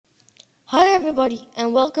Hi everybody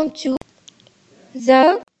and welcome to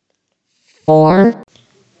the Four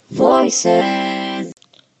Voices.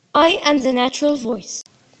 I am the natural voice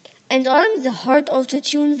and I'm the hard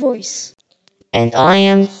auto-tune voice and I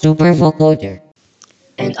am Super Vocoder.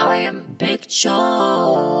 and I am Big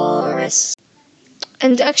Chorus.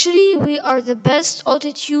 And actually we are the best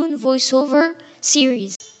auto-tune voiceover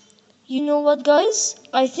series. You know what guys?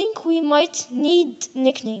 I think we might need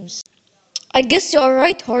nicknames. I guess you are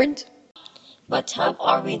right, Hard. But how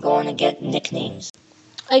are we going to get nicknames?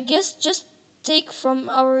 I guess just take from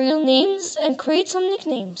our real names and create some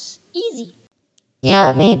nicknames. Easy.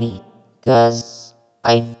 Yeah, maybe. Cause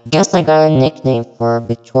I guess I got a nickname for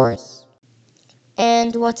Big Chorus.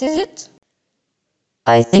 And what is it?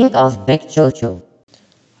 I think of Big Chocho.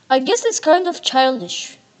 I guess it's kind of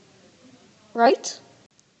childish, right?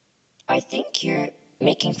 I think you're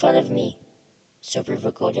making fun of me, Super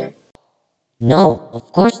Vocoder. No,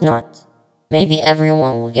 of course not. Maybe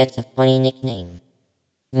everyone will get a funny nickname.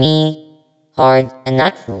 Me, Hard, and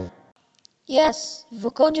Natural. Yes,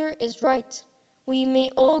 Vocoder is right. We may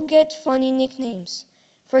all get funny nicknames.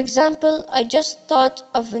 For example, I just thought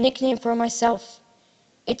of a nickname for myself.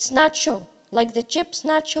 It's Nacho, like the chips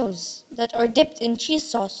nachos that are dipped in cheese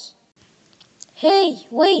sauce. Hey,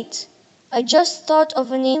 wait! I just thought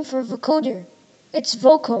of a name for Vocoder. It's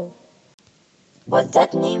Voco. But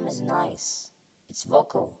that name is nice. It's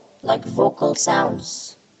vocal, like vocal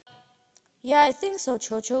sounds. Yeah, I think so,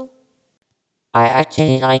 Chocho. I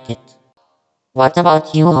actually like it. What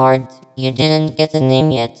about you, Hard? You didn't get a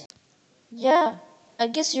name yet. Yeah, I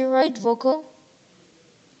guess you're right, Vocal.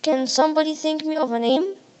 Can somebody think me of a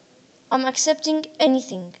name? I'm accepting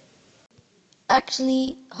anything.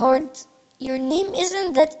 Actually, Hard, your name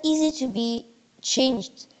isn't that easy to be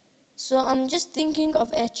changed. So I'm just thinking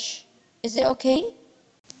of H. Is it okay?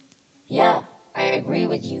 Yeah, I agree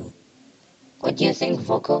with you. What do you think,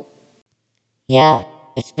 Vocal? Yeah,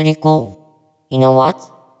 it's pretty cool. You know what?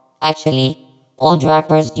 Actually, old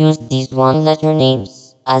rappers used these one-letter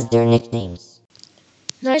names as their nicknames.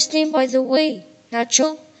 Nice name, by the way,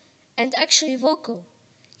 Nacho. And actually, Vocal.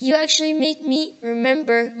 You actually made me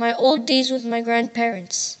remember my old days with my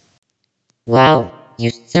grandparents. Wow,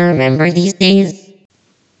 you still remember these days?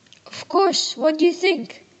 Of course, what do you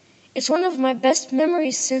think? It's one of my best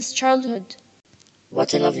memories since childhood.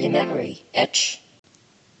 What a lovely memory, Etch.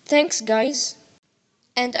 Thanks, guys.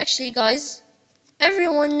 And actually, guys,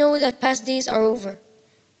 everyone knows that past days are over.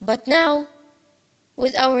 But now,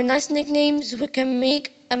 with our nice nicknames, we can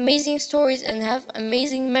make amazing stories and have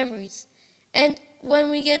amazing memories. And when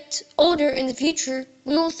we get older in the future,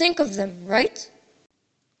 we will think of them, right?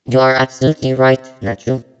 You are absolutely right,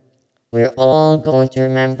 Nacho. We're all going to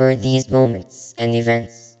remember these moments and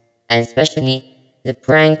events, and especially the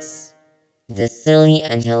pranks, the silly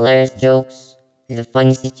and hilarious jokes, the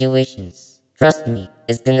funny situations. Trust me,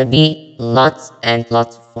 it's gonna be lots and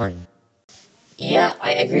lots of fun. Yeah,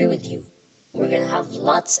 I agree with you. We're gonna have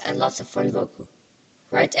lots and lots of fun, Goku.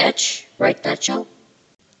 Right, Etch? Right, Nacho?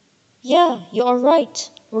 Yeah, you are right.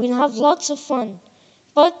 We're gonna have lots of fun.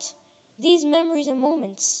 But these memories and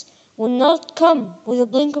moments will not come with a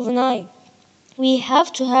blink of an eye. We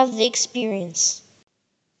have to have the experience.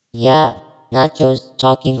 Yeah, not just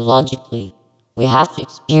talking logically. We have to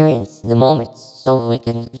experience the moments so we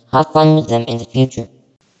can have fun with them in the future.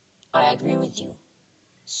 I agree with you.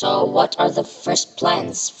 So, what are the first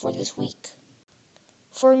plans for this week?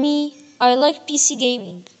 For me, I like PC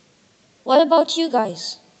gaming. What about you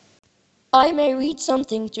guys? I may read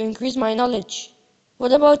something to increase my knowledge.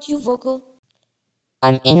 What about you, Vocal?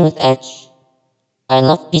 I'm in with Edge. I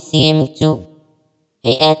love PC gaming too.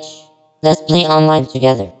 Hey Edge, let's play online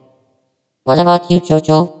together. What about you,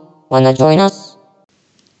 Chocho? Wanna join us?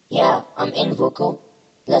 Yeah, I'm in, Vocal.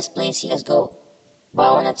 Let's play CSGO. But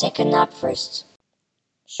I wanna take a nap first.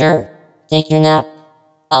 Sure, take your nap.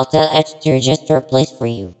 I'll tell Edge to register a place for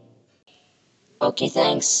you. Okay,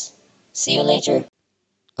 thanks. See you later.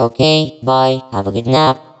 Okay, bye. Have a good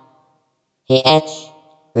nap. Hey Edge,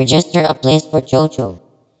 register a place for Chocho.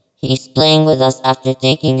 He's playing with us after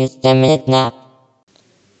taking his 10-minute nap.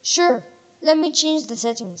 Sure, let me change the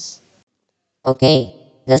settings. Okay,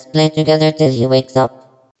 let's play together till he wakes up.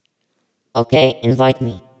 Okay, invite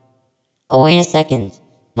me. Oh, wait a second.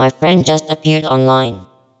 My friend just appeared online.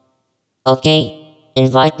 Okay,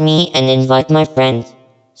 invite me and invite my friend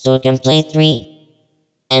so we can play three.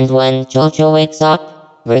 And when Jojo wakes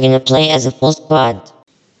up, we're gonna play as a full squad.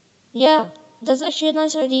 Yeah, that's actually a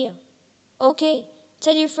nice idea. Okay,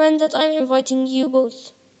 tell your friend that I'm inviting you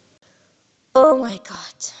both. Oh my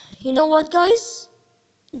god. You know what, guys?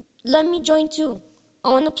 Let me join too.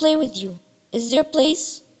 I wanna play with you. Is there a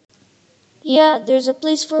place? Yeah, there's a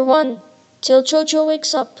place for one, till Chocho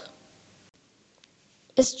wakes up.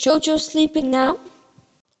 Is Chocho sleeping now?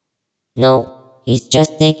 No, he's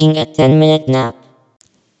just taking a 10-minute nap.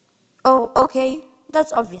 Oh, okay,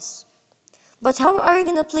 that's obvious. But how are you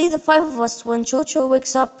gonna play the five of us when Chocho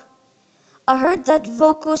wakes up? I heard that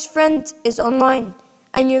Voko's friend is online,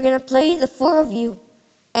 and you're gonna play the four of you,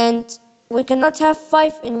 and we cannot have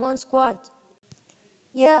five in one squad.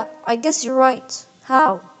 Yeah, I guess you're right.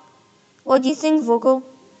 How? What do you think, Voko?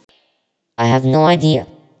 I have no idea.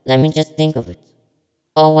 Let me just think of it.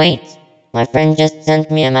 Oh wait, my friend just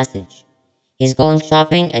sent me a message. He's going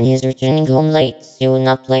shopping and he's returning home late, so he will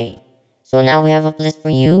not play. So now we have a place for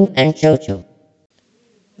you and Chocho.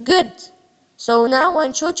 Good. So now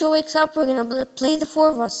when Chocho wakes up, we're gonna play the four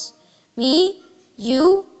of us. Me,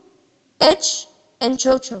 you, Etch, and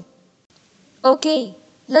Chocho. Okay,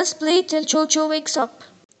 let's play till Chocho wakes up.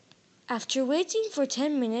 After waiting for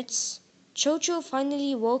 10 minutes, Chocho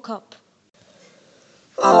finally woke up.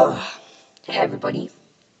 Oh, hey everybody.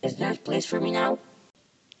 Is there a place for me now?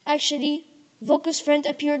 Actually, Voka's friend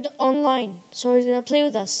appeared online, so he's gonna play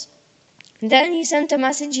with us. Then he sent a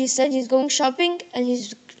message. He said he's going shopping and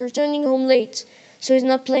he's returning home late, so he's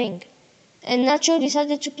not playing. And Nacho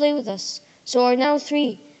decided to play with us, so we're now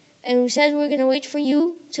three. And we said we're gonna wait for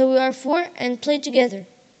you till we are four and play together.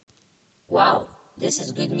 Wow, this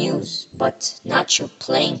is good news. But Nacho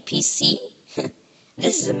playing PC?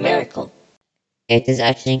 This is a miracle. It is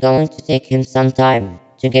actually going to take him some time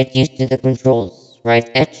to get used to the controls, right,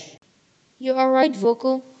 Etch? You are right,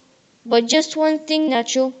 Vocal. But just one thing,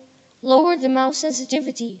 Nacho. Lower the mouse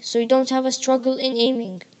sensitivity so you don't have a struggle in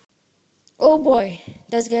aiming. Oh boy,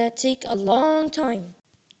 that's gonna take a long time.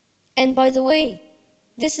 And by the way,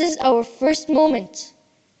 this is our first moment.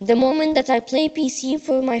 The moment that I play PC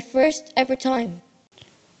for my first ever time.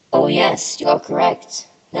 Oh yes, you're correct.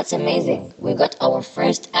 That's amazing. We got our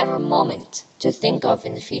first ever moment to think of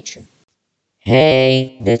in the future.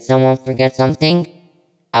 Hey, did someone forget something?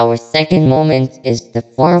 Our second moment is the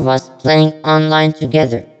four of us playing online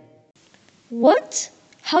together. What?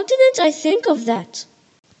 How didn't I think of that?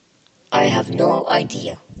 I have no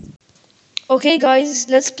idea. Okay, guys,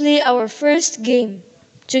 let's play our first game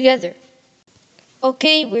together.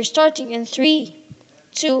 Okay, we're starting in 3,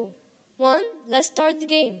 2, 1. Let's start the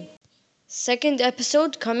game. Second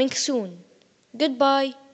episode coming soon. Goodbye.